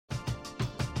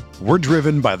We're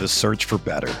driven by the search for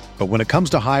better. But when it comes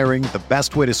to hiring, the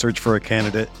best way to search for a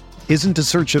candidate isn't to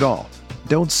search at all.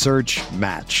 Don't search,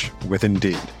 match with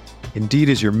Indeed. Indeed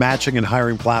is your matching and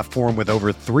hiring platform with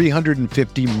over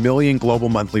 350 million global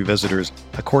monthly visitors,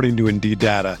 according to Indeed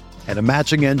data, and a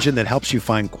matching engine that helps you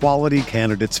find quality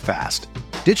candidates fast.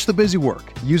 Ditch the busy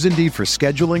work. Use Indeed for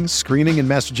scheduling, screening, and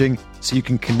messaging so you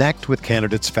can connect with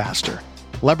candidates faster.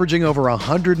 Leveraging over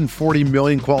 140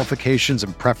 million qualifications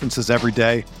and preferences every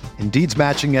day, Indeed's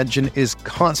matching engine is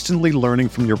constantly learning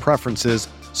from your preferences,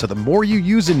 so the more you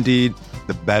use Indeed,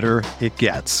 the better it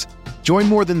gets. Join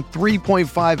more than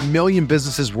 3.5 million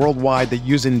businesses worldwide that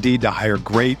use Indeed to hire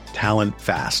great talent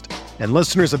fast. And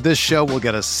listeners of this show will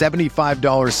get a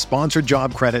 $75 sponsored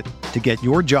job credit to get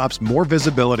your jobs more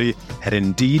visibility at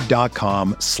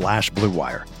Indeed.com/Blue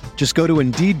Wire. Just go to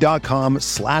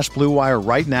Indeed.com/Blue Wire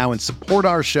right now and support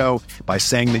our show by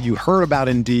saying that you heard about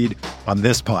Indeed on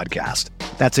this podcast.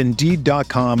 That's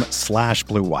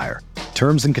Indeed.com/Blue Wire.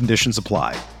 Terms and conditions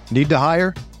apply. Need to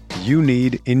hire? You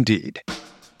need Indeed.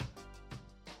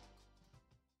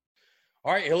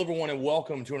 All right, hello everyone, and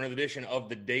welcome to another edition of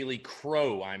the Daily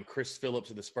Crow. I'm Chris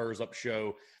Phillips of the Spurs Up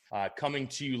Show, coming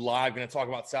to you live. Going to talk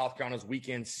about South Carolina's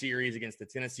weekend series against the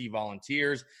Tennessee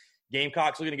Volunteers.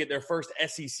 Gamecocks are going to get their first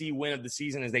SEC win of the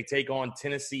season as they take on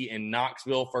Tennessee in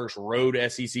Knoxville, first road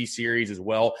SEC series as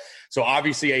well. So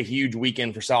obviously a huge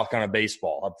weekend for South Carolina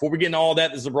baseball. Before we get into all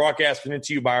that, this is a broadcast presented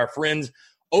to you by our friends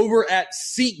over at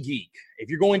SeatGeek. If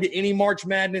you're going to any March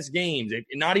Madness games,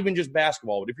 not even just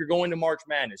basketball, but if you're going to March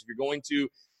Madness, if you're going to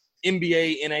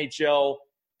NBA, NHL,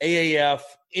 AAF,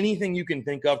 anything you can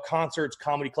think of, concerts,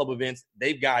 comedy club events,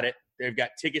 they've got it. They've got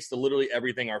tickets to literally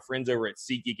everything. Our friends over at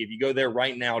SeatGeek. If you go there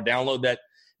right now, download the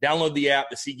app,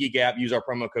 the SeatGeek app, use our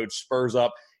promo code SPURSUP.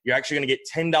 You're actually going to get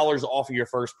 $10 off of your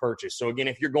first purchase. So, again,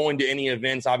 if you're going to any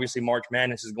events, obviously March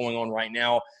Madness is going on right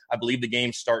now. I believe the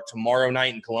games start tomorrow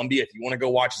night in Columbia. If you want to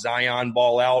go watch Zion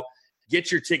ball out,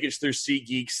 get your tickets through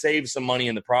SeatGeek. Save some money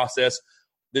in the process.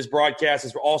 This broadcast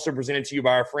is also presented to you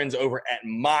by our friends over at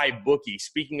MyBookie.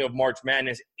 Speaking of March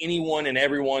Madness, anyone and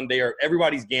everyone,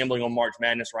 everybody's gambling on March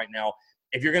Madness right now.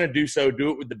 If you're going to do so, do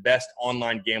it with the best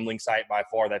online gambling site by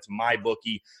far. That's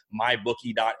MyBookie,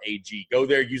 mybookie.ag. Go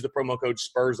there, use the promo code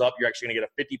SPURSUP. You're actually going to get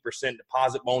a 50%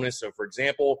 deposit bonus. So, for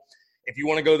example, if you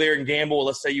want to go there and gamble,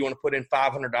 let's say you want to put in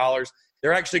 $500,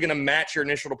 they're actually going to match your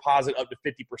initial deposit up to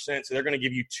 50%. So they're going to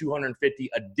give you $250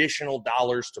 additional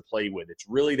dollars to play with. It's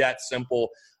really that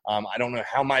simple. I don't know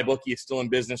how MyBookie is still in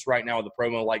business right now with a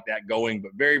promo like that going,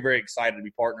 but very, very excited to be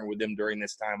partnering with them during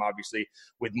this time, obviously,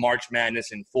 with March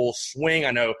Madness in full swing.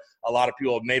 I know a lot of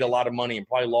people have made a lot of money and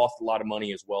probably lost a lot of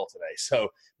money as well today. So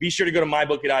be sure to go to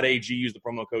mybookie.ag, use the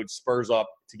promo code SPURSUP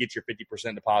to get your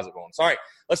 50% deposit bonus. All right,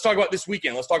 let's talk about this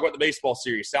weekend. Let's talk about the baseball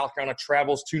series. South Carolina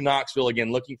travels to Knoxville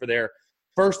again, looking for their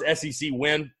first SEC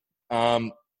win.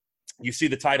 You see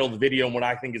the title of the video and what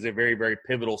I think is a very, very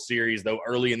pivotal series, though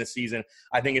early in the season.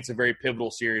 I think it's a very pivotal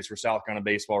series for South Carolina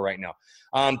baseball right now.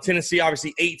 Tennessee,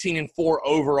 obviously 18-4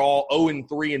 overall,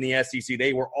 0-3 in the SEC.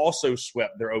 They were also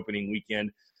swept their opening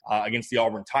weekend against the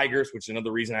Auburn Tigers, which is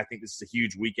another reason I think this is a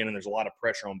huge weekend, and there's a lot of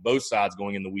pressure on both sides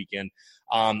going in the weekend.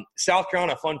 South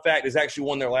Carolina, fun fact, has actually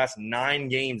won their last 9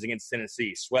 games against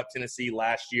Tennessee. Swept Tennessee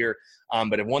last year,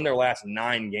 but have won their last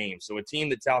 9 games. So a team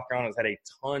that South Carolina has had a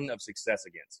ton of success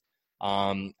against.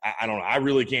 I don't know. I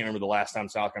really can't remember the last time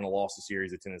South Carolina lost a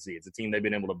series at Tennessee. It's a team they've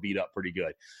been able to beat up pretty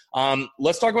good.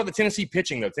 Let's talk about the Tennessee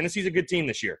pitching, though. Tennessee's a good team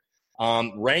this year.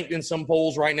 Ranked in some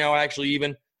polls right now, actually,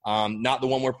 even. Not the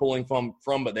one we're pulling from,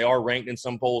 but they are ranked in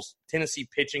some polls. Tennessee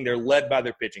pitching, they're led by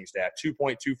their pitching staff,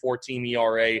 2.24 team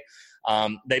ERA.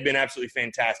 They've been absolutely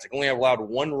fantastic. Only have allowed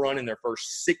 1 run in their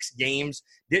first 6 games.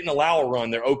 Didn't allow a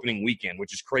run their opening weekend,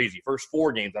 which is crazy. First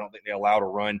 4 games, I don't think they allowed a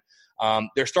run.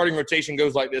 Their starting rotation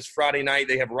goes like this. Friday night,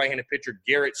 they have right-handed pitcher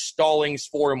Garrett Stallings,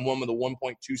 4-1 with a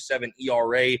 1.27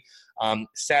 ERA.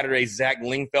 Saturday, Zach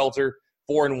Lingfelter,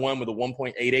 4-1 with a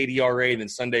 1.88 ERA. And then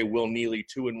Sunday, Will Neely,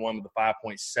 2-1 with a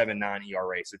 5.79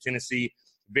 ERA. So Tennessee,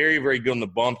 very, very good on the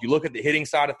bump. You look at the hitting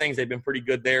side of things, they've been pretty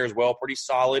good there as well, pretty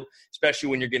solid, especially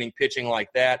when you're getting pitching like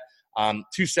that.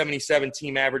 277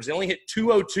 team average. They only hit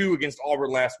 202 against Auburn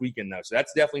last weekend, though. So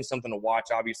that's definitely something to watch,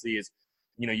 obviously, is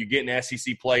you get in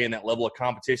SEC play and that level of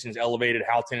competition is elevated,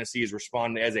 how Tennessee is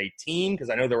responding as a team, because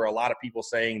I know there were a lot of people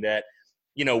saying that,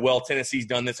 Tennessee's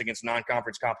done this against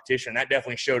non-conference competition. That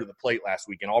definitely showed at the plate last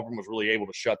week, and Auburn was really able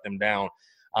to shut them down.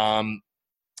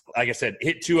 Like I said,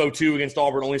 hit 202 against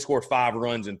Auburn, only scored 5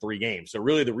 runs in 3 games. So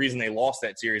really the reason they lost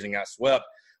that series and got swept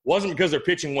wasn't because their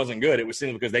pitching wasn't good. It was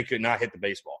simply because they could not hit the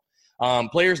baseball.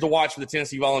 Players to watch for the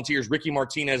Tennessee Volunteers, Ricky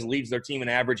Martinez leads their team in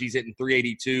average. He's hitting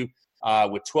 382.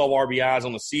 with 12 RBIs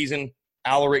on the season.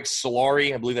 Alaric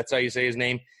Solari, I believe that's how you say his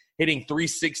name, hitting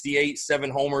 368, 7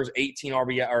 homers,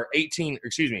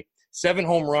 7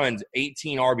 home runs,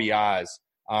 18 RBIs,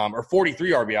 or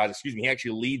 43 RBIs, He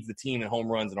actually leads the team in home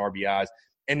runs and RBIs.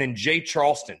 And then Jay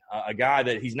Charleston, a guy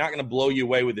that he's not going to blow you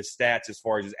away with his stats as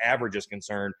far as his average is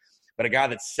concerned, but a guy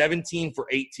that's 17 for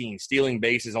 18 stealing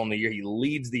bases on the year. He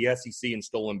leads the SEC in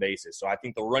stolen bases. So I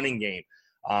think the running game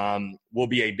will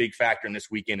be a big factor in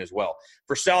this weekend as well.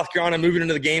 For South Carolina, moving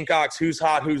into the Gamecocks, who's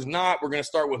hot, who's not? We're going to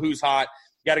start with who's hot.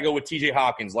 Got to go with TJ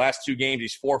Hopkins. Last 2 games,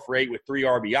 he's 4 for 8 with 3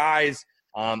 RBIs.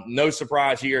 No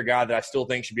surprise here, a guy that I still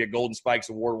think should be a Golden Spikes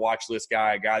Award watch list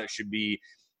guy, a guy that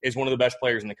is one of the best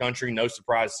players in the country. No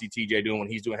surprise to see TJ doing what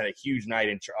he's doing. Had a huge night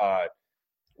in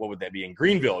in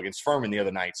Greenville against Furman the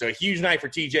other night. So a huge night for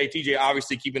TJ. TJ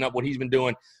obviously keeping up what he's been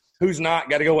doing. Who's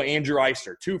not? Got to go with Andrew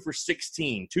Eister. 2 for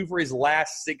 16. 2 for his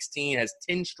last 16. Has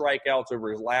 10 strikeouts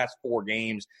over his last 4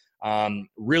 games.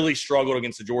 Really struggled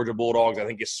against the Georgia Bulldogs. I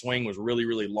think his swing was really,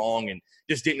 really long and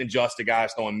just didn't adjust to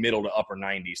guys throwing middle to upper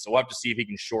 90s. So we'll have to see if he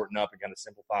can shorten up and kind of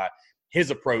simplify his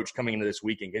approach coming into this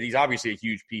weekend, because he's obviously a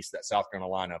huge piece of that South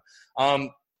Carolina lineup.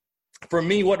 For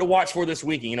me, what to watch for this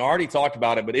weekend, I already talked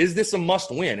about it, but is this a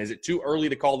must-win? Is it too early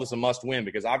to call this a must-win?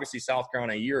 Because obviously South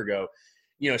Carolina a year ago,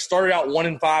 started out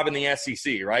 1-5 in the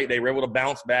SEC, right? They were able to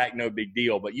bounce back, no big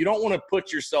deal. But you don't want to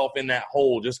put yourself in that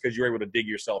hole just because you're able to dig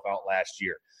yourself out last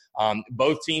year.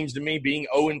 Both teams, to me, being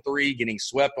 0-3, getting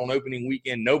swept on opening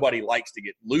weekend, nobody likes to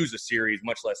lose a series,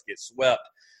 much less get swept.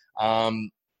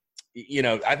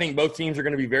 I think both teams are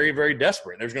going to be very, very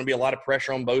desperate. There's going to be a lot of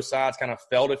pressure on both sides, kind of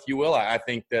felt, if you will. I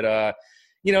think that,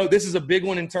 this is a big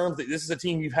one in terms that this is a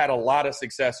team you've had a lot of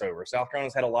success over. South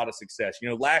Carolina's had a lot of success.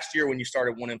 Last year when you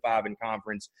started 1-5 in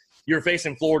conference, you were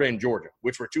facing Florida and Georgia,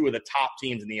 which were 2 of the top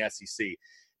teams in the SEC.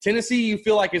 Tennessee, you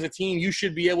feel like as a team you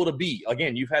should be able to beat.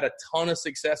 Again, you've had a ton of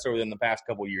success over them the past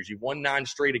couple of years. You've won 9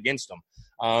 straight against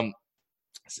them.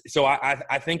 So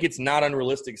I think it's not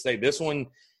unrealistic to say this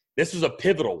is a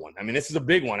pivotal one. I mean, this is a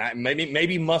big one.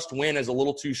 Maybe must win is a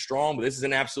little too strong, but this is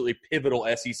an absolutely pivotal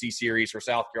SEC series for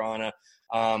South Carolina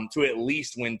to at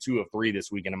least win 2 of 3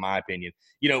 this weekend, in my opinion.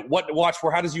 What to watch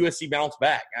for? How does USC bounce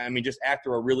back? I mean, just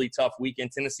after a really tough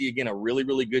weekend, Tennessee, again, a really,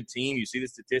 really good team. You see the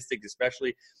statistics,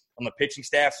 especially on the pitching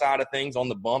staff side of things, on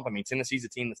the bump. I mean, Tennessee's a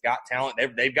team that's got talent.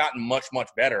 They've gotten much, much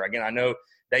better. Again, I know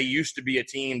they used to be a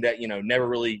team that, never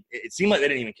really – it seemed like they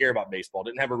didn't even care about baseball,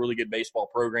 didn't have a really good baseball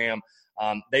program.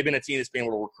 They've been a team that's been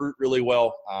able to recruit really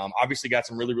well. Obviously got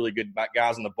some really, really good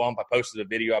guys on the bump. I posted a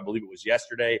video, I believe it was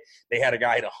yesterday. They had a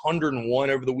guy hit 101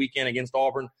 over the weekend against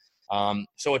Auburn.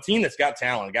 So a team that's got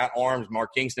talent, got arms.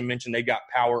 Mark Kingston mentioned they've got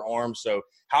power arms. So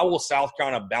how will South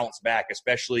Carolina bounce back,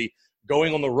 especially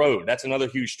going on the road? That's another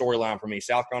huge storyline for me.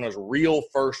 South Carolina's real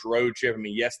first road trip. I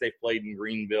mean, yes, they've played in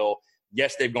Greenville.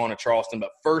 Yes, they've gone to Charleston, but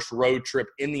first road trip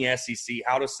in the SEC.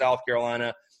 How does South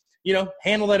Carolina,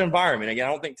 handle that environment? Again, I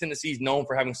don't think Tennessee's known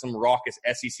for having some raucous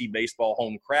SEC baseball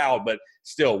home crowd, but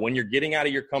still, when you're getting out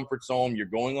of your comfort zone, you're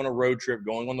going on a road trip,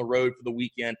 going on the road for the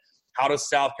weekend, how does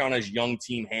South Carolina's young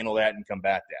team handle that and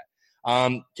combat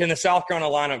that? Can the South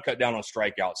Carolina lineup cut down on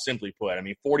strikeouts, simply put? I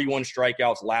mean, 41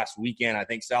 strikeouts last weekend. I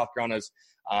think South Carolina's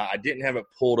I didn't have it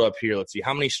pulled up here. Let's see.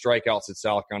 How many strikeouts did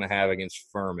South Carolina have against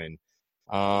Furman?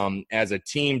 As a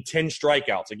team, 10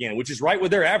 strikeouts, again, which is right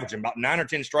with their average, about 9 or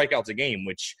 10 strikeouts a game,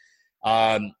 which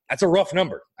that's a rough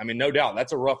number. I mean, no doubt,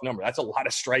 that's a rough number. That's a lot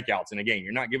of strikeouts in a game.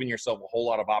 You're not giving yourself a whole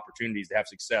lot of opportunities to have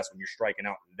success when you're striking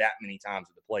out that many times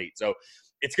at the plate. So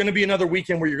it's going to be another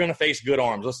weekend where you're going to face good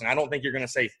arms. Listen, I don't think you're going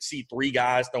to see 3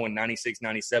 guys throwing 96,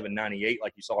 97, 98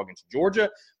 like you saw against Georgia,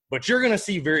 but you're going to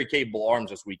see very capable arms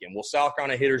this weekend. Will South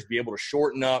Carolina hitters be able to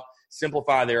shorten up,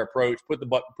 simplify their approach, put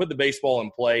the baseball in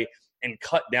play, and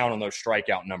cut down on those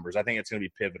strikeout numbers? I think it's going to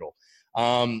be pivotal.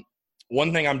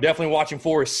 One thing I'm definitely watching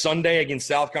for is Sunday against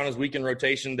South Carolina's weekend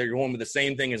rotation. They're going with the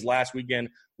same thing as last weekend.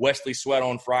 Wesley Sweat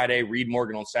on Friday, Reed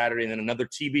Morgan on Saturday, and then another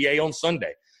TBA on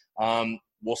Sunday.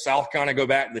 Will South Carolina go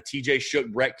back to the TJ Shook,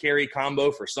 Brett Carey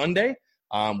combo for Sunday?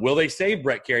 Will they save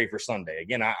Brett Carey for Sunday?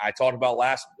 Again, I talked about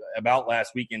last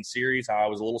weekend's series, how I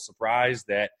was a little surprised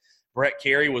that Brett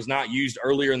Carey was not used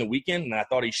earlier in the weekend, and I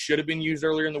thought he should have been used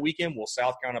earlier in the weekend. Will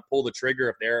South Carolina pull the trigger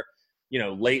if they're,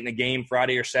 late in the game,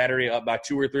 Friday or Saturday, up by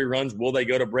 2 or 3 runs? Will they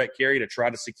go to Brett Carey to try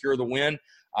to secure the win?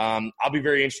 I'll be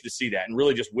very interested to see that, and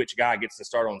really just which guy gets to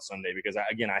start on Sunday, because, I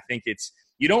think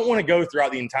you don't want to go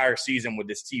throughout the entire season with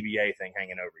this TBA thing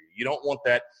hanging over you. You don't want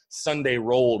that Sunday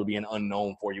roll to be an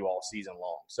unknown for you all season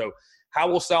long. So how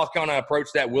will South Carolina approach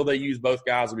that? Will they use both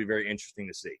guys? Will be very interesting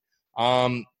to see.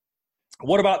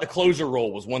 What about the closer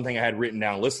role was one thing I had written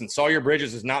down. Listen, Sawyer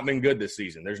Bridges has not been good this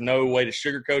season. There's no way to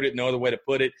sugarcoat it, no other way to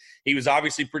put it. He was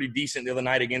obviously pretty decent the other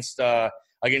night against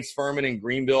Furman in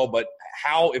Greenville, but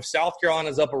if South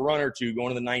Carolina's up a run or two going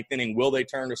to the ninth inning, will they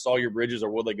turn to Sawyer Bridges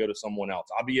or will they go to someone else?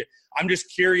 I'm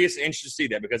just curious and interested to see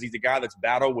that because he's a guy that's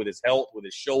battled with his health, with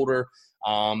his shoulder.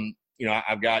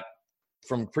 I've got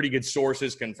from pretty good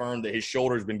sources confirmed that his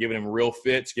shoulder has been giving him real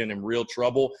fits, giving him real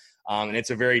trouble. And it's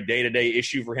a very day-to-day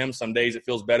issue for him. Some days it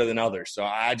feels better than others. So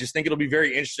I just think it'll be very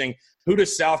interesting. Who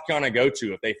does South Carolina go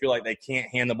to if they feel like they can't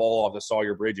hand the ball off to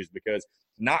Sawyer Bridges? Because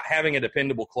not having a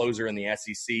dependable closer in the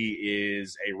SEC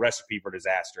is a recipe for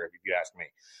disaster, if you ask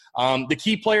me. The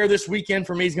key player this weekend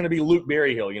for me is going to be Luke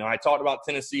Berryhill. I talked about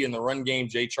Tennessee in the run game.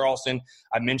 Jay Charleston,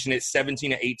 I mentioned it,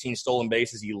 17 to 18 stolen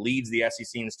bases. He leads the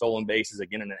SEC in stolen bases,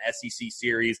 again, in an SEC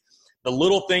series. The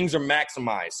little things are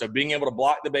maximized. So being able to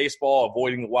block the baseball,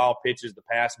 avoiding the wild pitches, the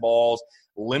pass balls,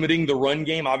 limiting the run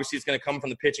game. Obviously, it's going to come from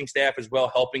the pitching staff as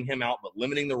well, helping him out, but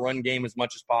limiting the run game as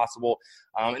much as possible.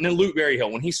 And then Luke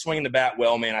Berryhill, when he's swinging the bat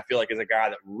well, man, I feel like is a guy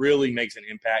that really makes an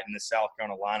impact in the South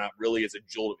Carolina lineup, really is a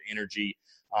jolt of energy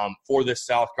for this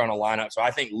South Carolina lineup. So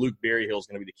I think Luke Berryhill is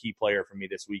going to be the key player for me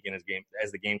this weekend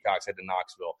as the Gamecocks head to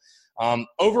Knoxville.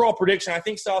 Overall prediction, I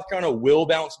think South Carolina will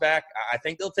bounce back. I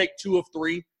think they'll take 2 of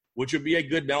 3. Which would be a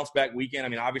good bounce-back weekend. I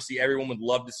mean, obviously, everyone would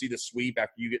love to see the sweep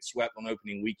after you get swept on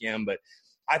opening weekend, but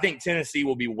I think Tennessee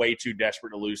will be way too desperate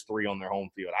to lose 3 on their home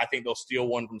field. I think they'll steal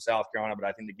 1 from South Carolina, but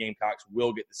I think the Gamecocks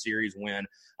will get the series win.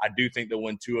 I do think they'll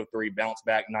win 2 of 3, bounce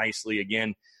back nicely.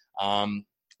 Again,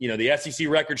 the SEC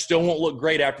record still won't look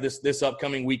great after this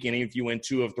upcoming weekend, even if you win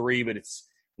 2 of 3, but it's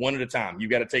one at a time.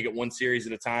 You've got to take it one series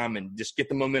at a time and just get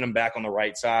the momentum back on the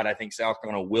right side. I think South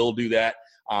Carolina will do that.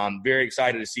 Very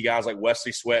excited to see guys like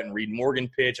Wesley Sweat and Reed Morgan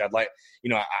pitch. I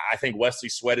think Wesley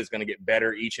Sweat is going to get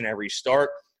better each and every start.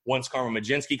 Once Carmen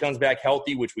Majinski comes back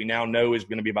healthy, which we now know is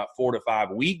going to be about 4 to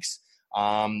 5 weeks,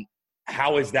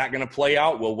 how is that going to play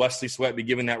out? Will Wesley Sweat be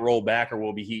given that role back, or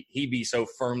will he be so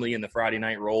firmly in the Friday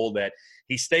night role that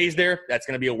he stays there? That's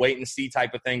going to be a wait-and-see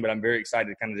type of thing, but I'm very excited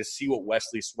to kind of just see what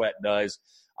Wesley Sweat does.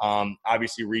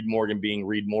 Obviously, Reed Morgan being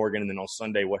Reed Morgan, and then on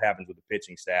Sunday, what happens with the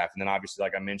pitching staff. And then obviously,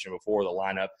 like I mentioned before, the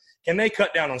lineup. Can they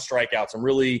cut down on strikeouts and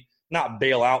really not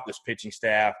bail out this pitching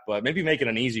staff, but maybe make it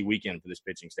an easy weekend for this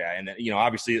pitching staff? And,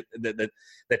 obviously, the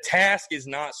task is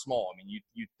not small. I mean,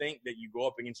 you think that you go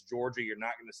up against Georgia, you're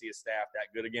not going to see a staff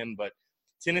that good again, but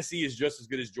Tennessee is just as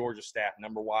good as Georgia's staff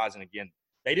number-wise. And, again,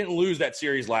 they didn't lose that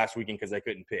series last weekend because they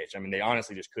couldn't pitch. I mean, they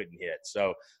honestly just couldn't hit.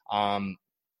 So,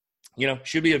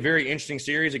 should be a very interesting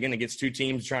series, again, against 2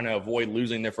 teams trying to avoid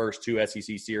losing their first 2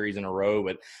 SEC series in a row.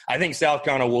 But I think South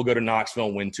Carolina will go to Knoxville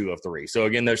and win 2 of 3. So,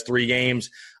 again, there's 3 games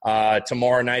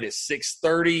tomorrow night at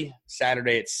 6:30,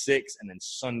 Saturday at 6, and then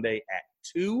Sunday at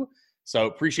 2. So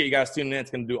appreciate you guys tuning in.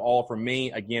 It's going to do all from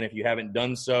me. Again, if you haven't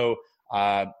done so,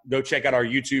 go check out our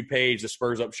YouTube page, The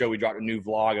Spurs Up Show. We dropped a new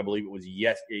vlog. I believe it was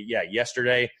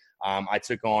yesterday. I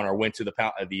went to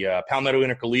the Palmetto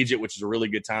Intercollegiate, which is a really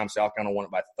good time. South Carolina won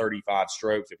it by 35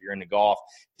 strokes. If you're into golf,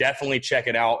 definitely check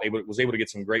it out. Was able to get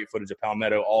some great footage of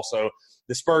Palmetto. Also,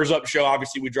 the Spurs Up Show,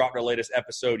 obviously, we dropped our latest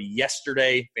episode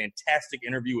yesterday. Fantastic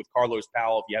interview with Carlos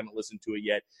Powell. If you haven't listened to it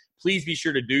yet, please be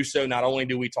sure to do so. Not only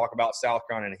do we talk about South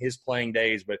Carolina and his playing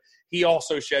days, but he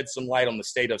also sheds some light on the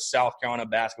state of South Carolina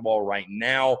basketball right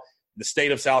now, the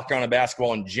state of South Carolina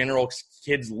basketball in general,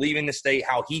 kids leaving the state,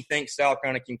 how he thinks South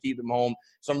Carolina can keep them home.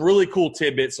 Some really cool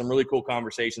tidbits, some really cool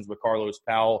conversations with Carlos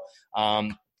Powell.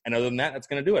 And other than that, that's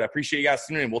going to do it. I appreciate you guys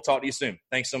tuning in. We'll talk to you soon.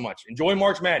 Thanks so much. Enjoy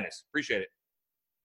March Madness. Appreciate it.